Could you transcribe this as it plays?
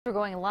We're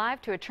going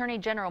live to Attorney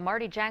General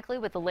Marty Jackley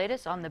with the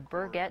latest on the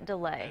Burgett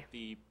delay.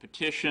 The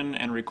petition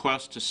and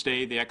request to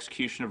stay the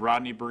execution of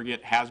Rodney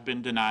Burgett has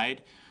been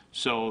denied,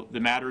 so the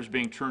matter is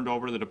being turned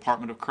over to the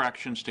Department of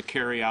Corrections to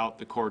carry out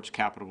the court's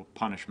capital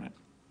punishment.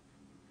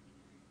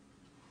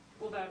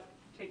 Will that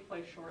take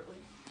place shortly?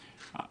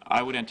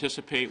 I would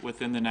anticipate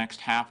within the next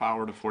half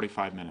hour to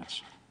 45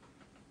 minutes.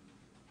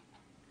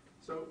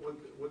 So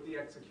would the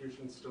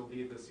execution still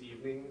be this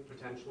evening,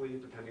 potentially,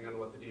 depending on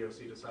what the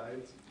DOC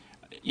decides?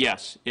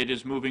 Yes, it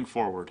is moving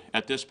forward.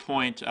 At this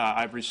point,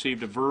 I've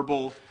received a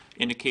verbal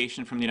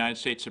indication from the United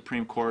States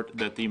Supreme Court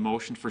that the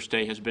motion for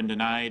stay has been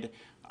denied.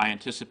 I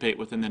anticipate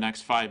within the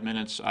next 5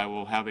 minutes I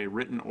will have a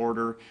written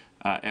order,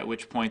 at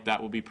which point that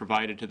will be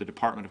provided to the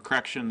Department of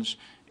Corrections.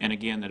 And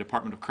again, the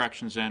Department of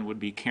Corrections then would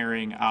be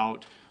carrying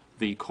out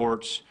the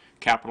court's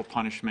capital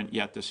punishment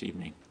yet this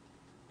evening.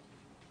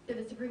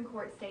 Did the Supreme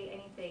Court say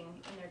anything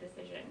in their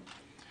decision?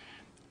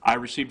 I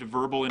received a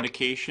verbal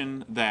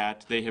indication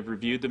that they have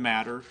reviewed the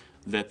matter,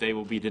 that they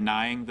will be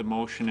denying the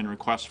motion and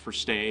request for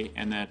stay,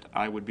 and that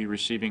I would be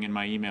receiving in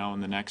my email in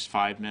the next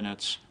 5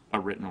 minutes a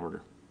written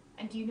order.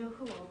 And do you know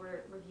who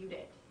reviewed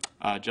it?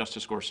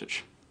 Justice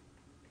Gorsuch.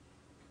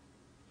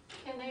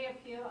 Can they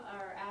appeal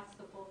or ask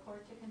the full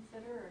court to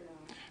consider, or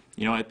no?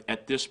 You know,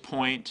 at this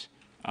point,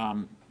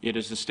 it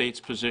is the state's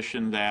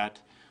position that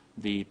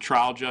the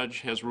trial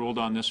judge has ruled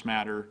on this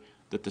matter,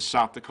 that the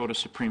South Dakota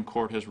Supreme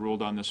Court has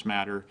ruled on this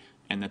matter,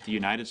 and that the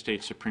United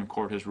States Supreme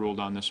Court has ruled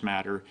on this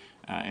matter,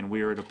 and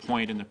we are at a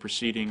point in the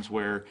proceedings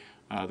where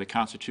the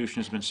Constitution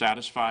has been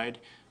satisfied,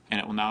 and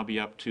it will now be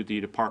up to the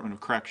Department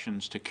of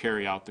Corrections to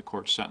carry out the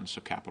court's sentence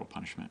of capital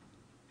punishment.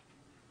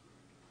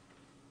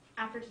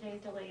 After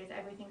today's delay, is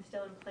everything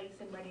still in place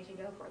and ready to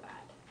go for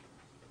that?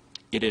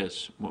 It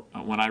is.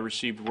 When I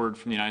received word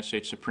from the United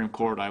States Supreme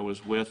Court, I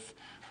was with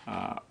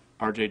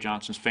R.J.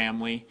 Johnson's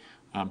family,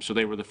 so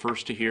they were the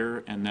first to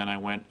hear, and then I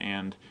went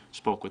and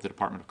spoke with the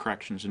Department of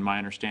Corrections, and my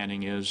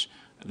understanding is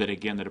that,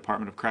 again, the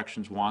Department of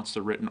Corrections, once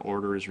the written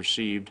order is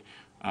received,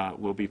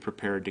 will be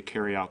prepared to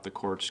carry out the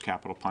court's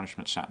capital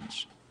punishment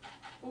sentence.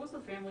 What was the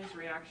family's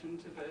reaction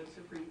to the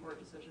Supreme Court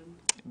decision?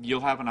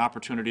 You'll have an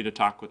opportunity to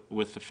talk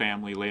with the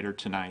family later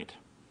tonight.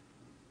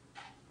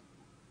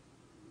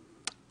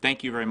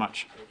 Thank you very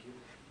much. Thank you.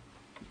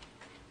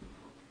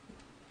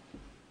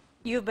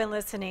 You've been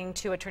listening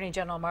to Attorney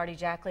General Marty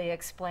Jackley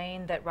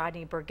explain that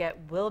Rodney Burgett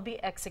will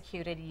be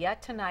executed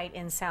yet tonight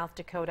in South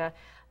Dakota.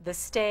 The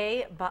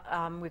stay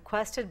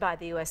requested by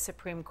the U.S.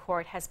 Supreme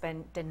Court has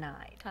been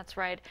denied. That's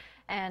right.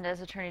 And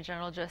as Attorney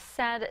General just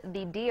said,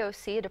 the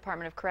DOC,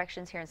 Department of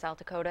Corrections here in South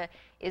Dakota,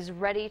 is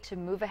ready to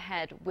move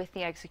ahead with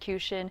the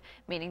execution,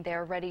 meaning they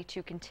are ready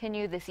to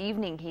continue this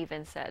evening, he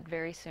even said,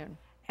 very soon.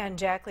 And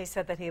Jackley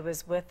said that he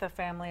was with the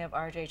family of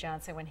R.J.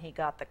 Johnson when he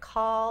got the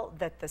call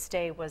that the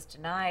stay was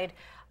denied.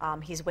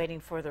 He's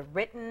waiting for the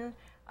written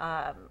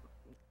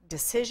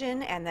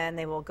decision, and then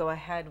they will go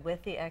ahead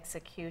with the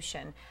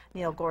execution.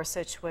 Neil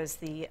Gorsuch was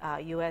the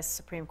U.S.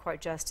 Supreme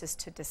Court Justice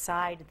to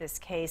decide this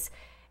case.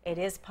 It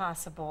is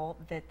possible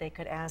that they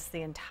could ask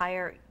the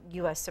entire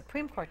U.S.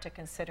 Supreme Court to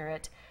consider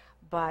it,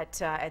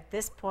 but at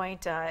this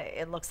point,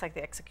 it looks like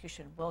the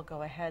execution will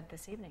go ahead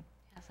this evening.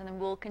 Yes, and then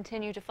we'll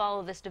continue to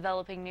follow this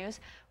developing news.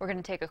 We're going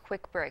to take a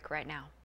quick break right now.